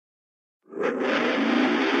Hey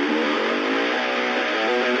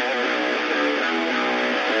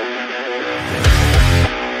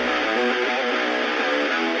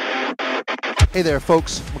there,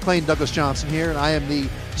 folks. McLean Douglas Johnson here, and I am the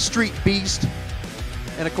Street Beast.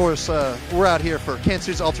 And of course, we're out here for Kansas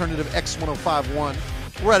City's alternative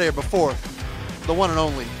X105.1. We're out here before the one and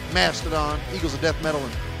only Mastodon, Eagles of Death Metal,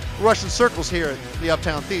 and Russian Circles here at the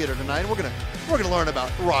Uptown Theater tonight. We're gonna learn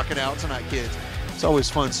about rocking out tonight, kids. It's always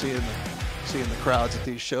fun seeing the crowds at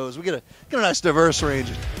these shows. We get a nice diverse range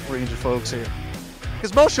of folks here.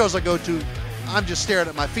 Because most shows I go to, I'm just staring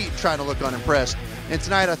at my feet and trying to look unimpressed. And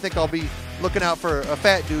tonight I think I'll be looking out for a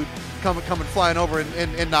fat dude coming flying over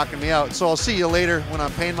and knocking me out. So I'll see you later when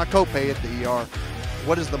I'm paying my copay at the ER.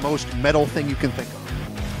 What is the most metal thing you can think of?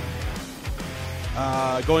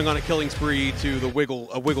 Going on a killing spree to the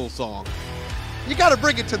Wiggle song. You got to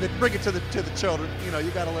bring it to the children. You know,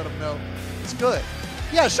 you got to let them know it's good.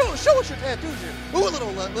 Yeah, show us your tattoos here. Ooh, a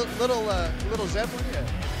little Zeppelin. Yeah,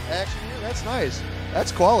 action here. That's nice.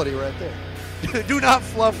 That's quality right there. Do not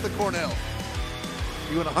fluff the Cornell.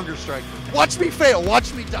 You want a hunger strike? Watch me fail.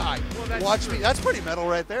 Watch me die. Well, watch me. That's pretty metal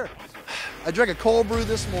right there. I drank a cold brew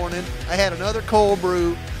this morning. I had another cold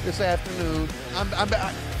brew this afternoon. I'm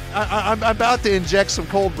about to inject some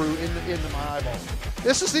cold brew into my eyeball.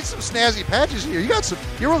 This is some snazzy patches here.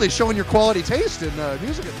 You're really showing your quality taste in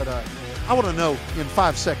music. But I want to know in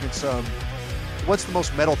 5 seconds, what's the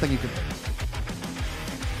most metal thing you can think?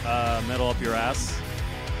 Metal up your ass.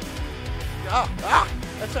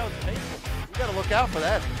 That sounds painful. You got to look out for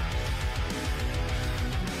that.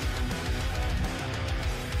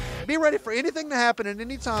 Be ready for anything to happen at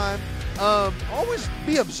any time. Always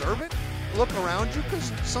be observant. Look around you,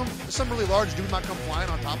 because some really large dude might come flying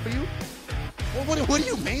on top of you. Well, what are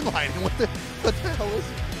you mainlining? What the hell is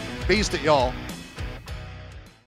it? Beast at y'all.